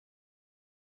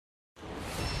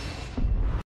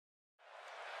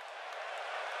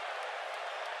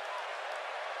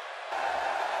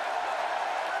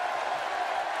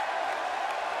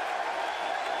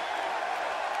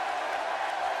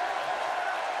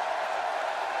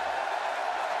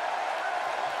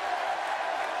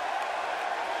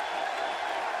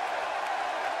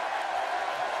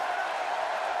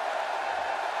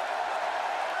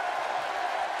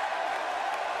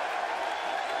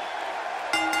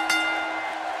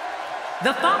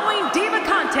The following Diva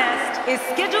contest is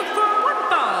scheduled for one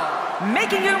fall.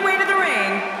 Making her way to the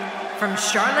ring, from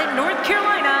Charlotte, North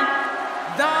Carolina,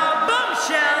 the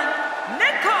bombshell,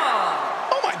 Nikki.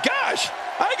 Oh my gosh,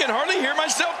 I can hardly hear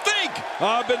myself think.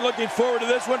 I've been looking forward to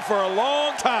this one for a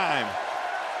long time.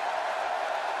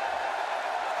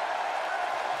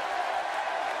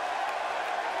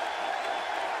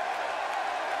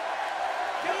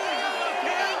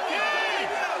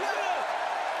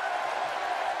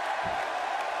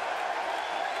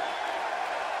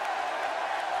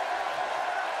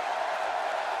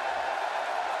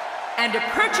 And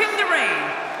approaching the ring,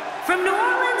 from New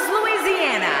Orleans,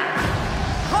 Louisiana,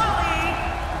 Holly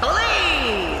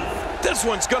Blaze. This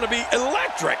one's gonna be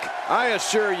electric. I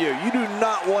assure you, you do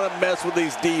not want to mess with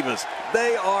these divas.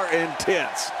 They are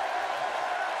intense.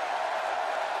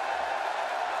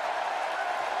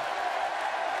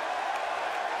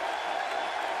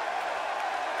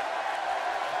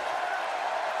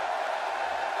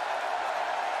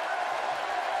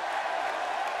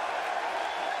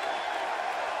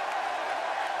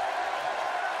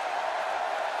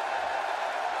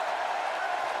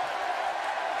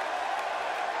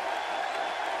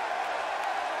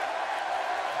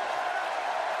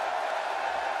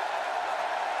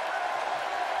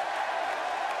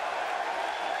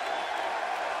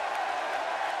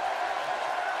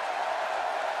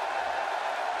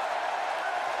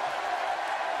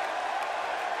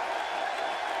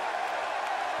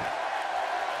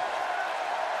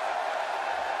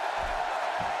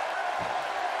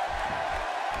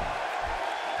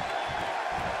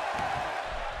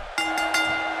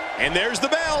 And there's the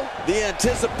bell. The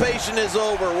anticipation is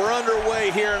over. We're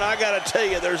underway here, and I got to tell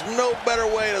you, there's no better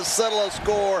way to settle a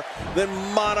score than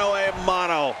mano a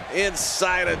mano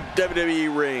inside a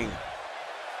WWE ring.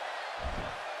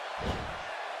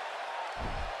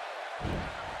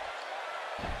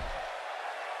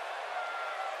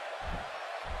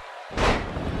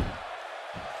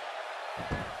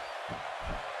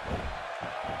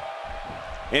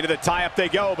 Into the tie-up they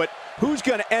go, but who's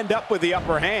going to end up with the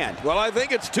upper hand? Well, I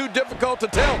think it's too difficult to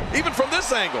tell, even from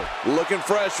this angle. Looking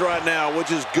fresh right now,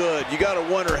 which is good. You got to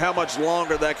wonder how much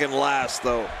longer that can last,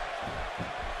 though.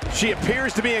 She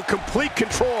appears to be in complete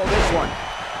control of this one.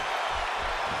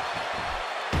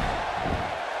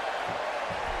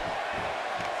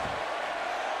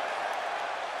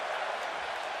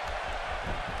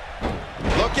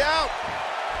 Look out!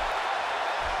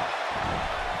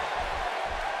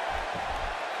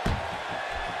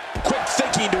 Quick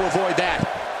thinking to avoid that.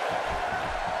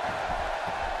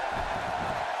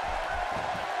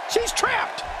 She's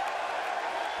trapped.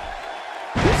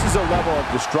 This is a level of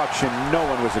destruction no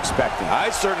one was expecting. I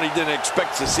certainly didn't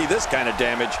expect to see this kind of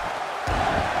damage.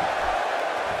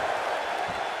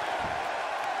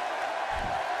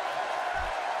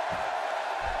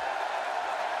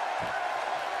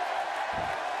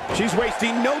 She's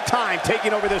wasting no time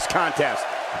taking over this contest.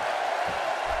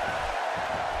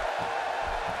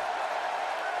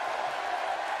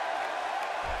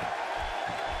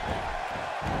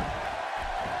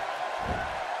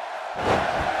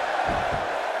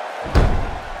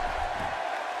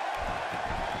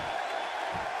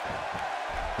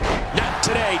 Not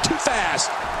today, too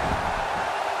fast.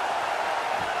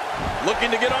 Looking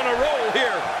to get on a roll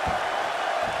here.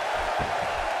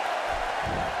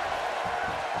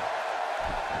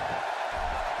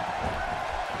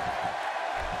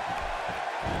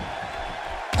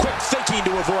 Thinking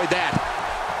to avoid that.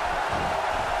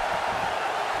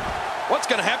 What's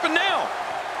going to happen now?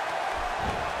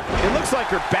 It looks like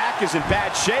her back is in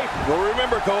bad shape. Well,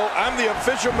 remember, Cole, I'm the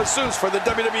official masseuse for the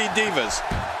WWE Divas.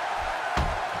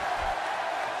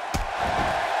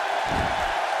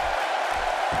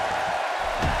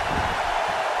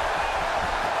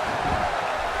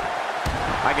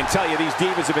 I can tell you these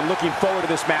Divas have been looking forward to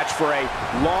this match for a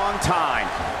long time.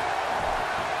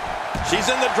 She's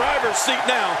in the driver's seat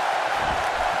now.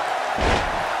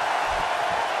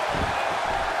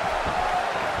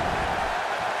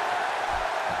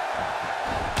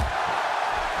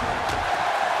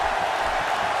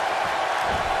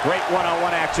 Great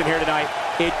one-on-one action here tonight.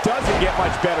 It doesn't get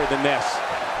much better than this.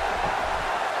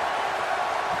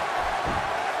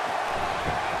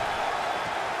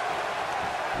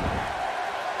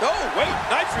 Oh, wait,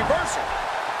 nice reversal.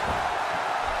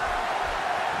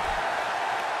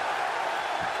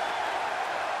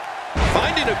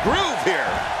 Finding a groove here.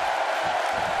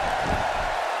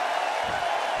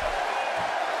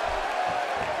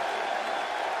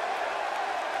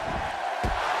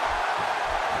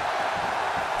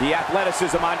 The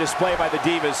athleticism on display by the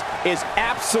Divas is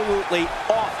absolutely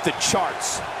off the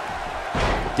charts.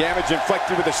 Damage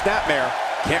inflicted with a snapmare.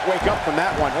 Can't wake up from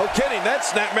that one. No kidding, that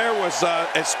snapmare was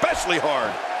especially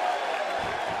hard.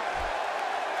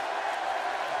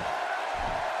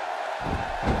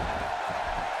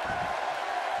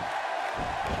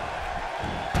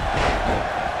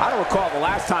 I don't recall the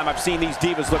last time I've seen these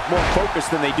divas look more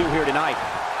focused than they do here tonight.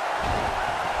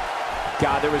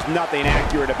 God, there was nothing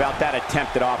accurate about that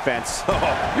attempted offense. Oh,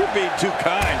 you're being too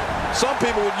kind. Some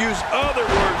people would use other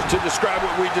words to describe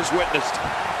what we just witnessed.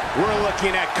 We're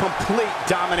looking at complete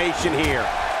domination here.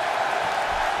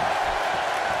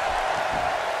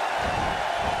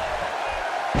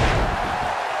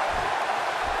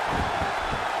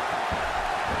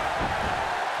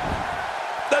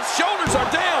 The shoulders are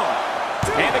down.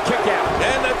 And a kick out.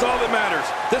 And that's all that matters.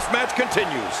 This match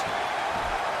continues.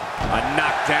 A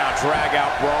knockdown,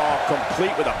 drag-out brawl,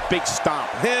 complete with a big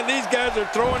stomp. And these guys are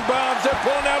throwing bombs. They're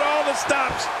pulling out all the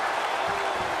stops.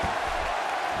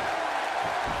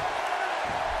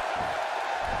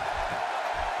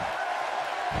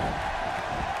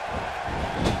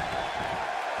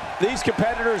 These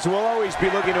competitors will always be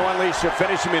looking to unleash their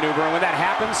finishing maneuver, and when that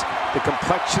happens, the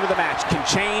complexion of the match can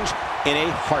change in a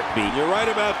heartbeat. You're right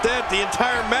about that. The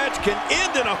entire match can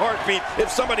end in a heartbeat if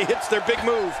somebody hits their big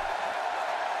move.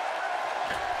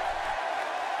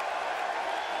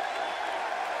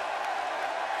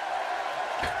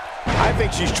 I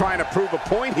think she's trying to prove a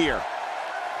point here.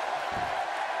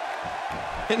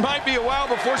 It might be a while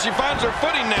before she finds her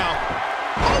footing now.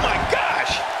 Oh my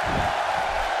gosh!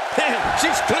 Man,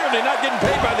 she's clearly not getting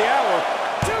paid by the hour.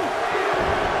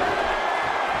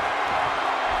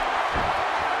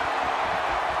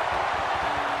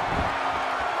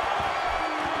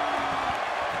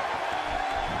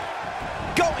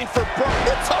 Going for broke.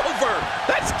 It's over.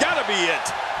 That's gotta be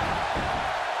it.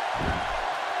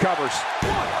 Covers.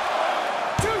 1,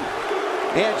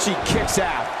 2. And she kicks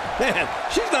out. Man,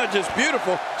 she's not just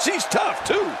beautiful, she's tough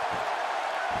too.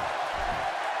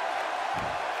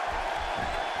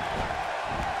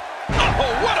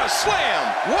 Oh, what a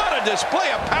slam! What a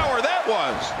display of power that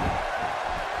was!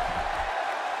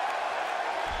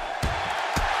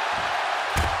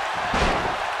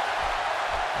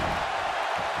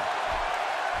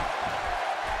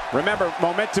 Remember,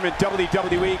 momentum in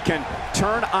WWE can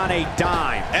turn on a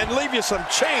dime. And leave you some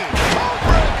change. Oh,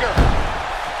 breaker!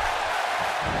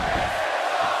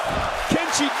 Can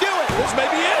she do it? This may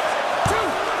be it. 2.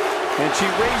 And she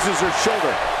raises her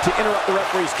shoulder to interrupt the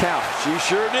referee's count. She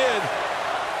sure did.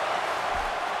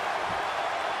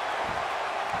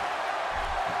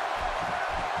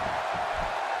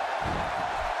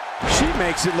 She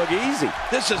makes it look easy.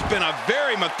 This has been a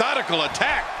very methodical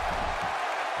attack.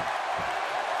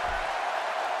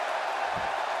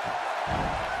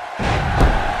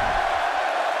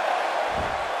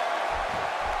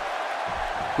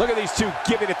 Look at these two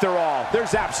giving it their all.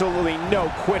 There's absolutely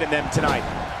no quit in them tonight.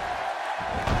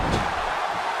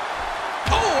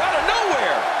 Oh, out of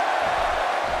nowhere!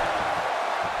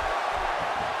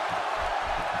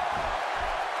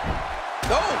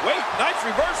 Oh, wait, nice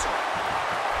reversal.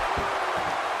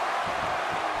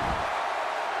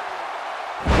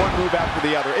 One move after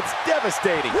the other. It's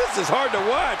devastating. This is hard to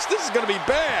watch. This is going to be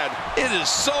bad. It is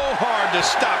so hard to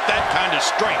stop that kind of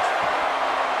strength.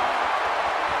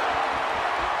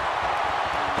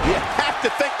 You have to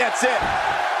think that's it.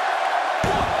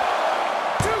 1,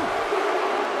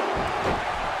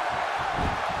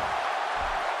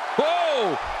 2.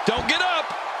 Whoa! Don't get up!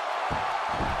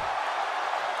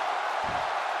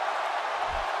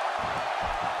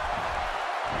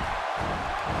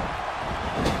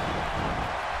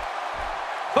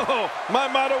 Oh, my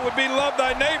motto would be love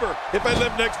thy neighbor if I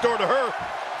lived next door to her.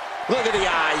 Look at the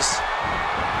eyes.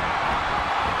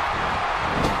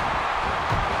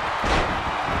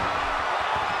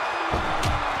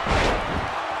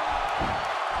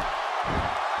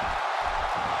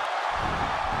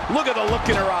 Look at the look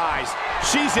in her eyes.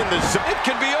 She's in the zone. It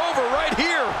could be over right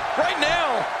here, right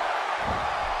now.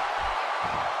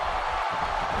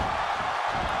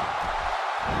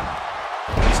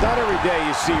 It's not every day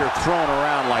you see her thrown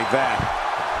around like that.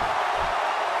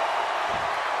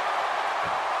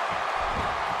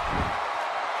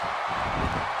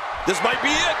 This might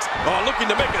be it. Oh,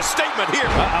 looking to make a statement here.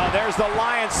 Uh-oh, there's the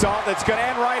lion salt that's going to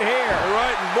end right here. All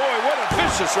right, and boy, what a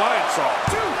vicious lion salt.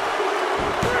 2,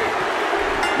 3.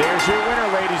 There's your winner,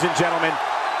 ladies and gentlemen.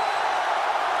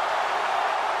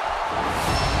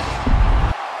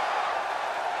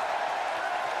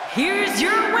 Here's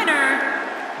your winner,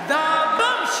 the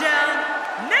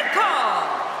Bombshell,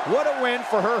 Nikki. What a win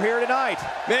for her here tonight.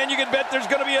 Man, you can bet there's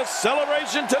going to be a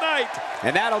celebration tonight.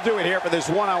 And that'll do it here for this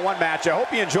one-on-one match. I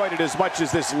hope you enjoyed it as much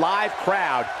as this live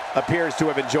crowd appears to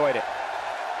have enjoyed it.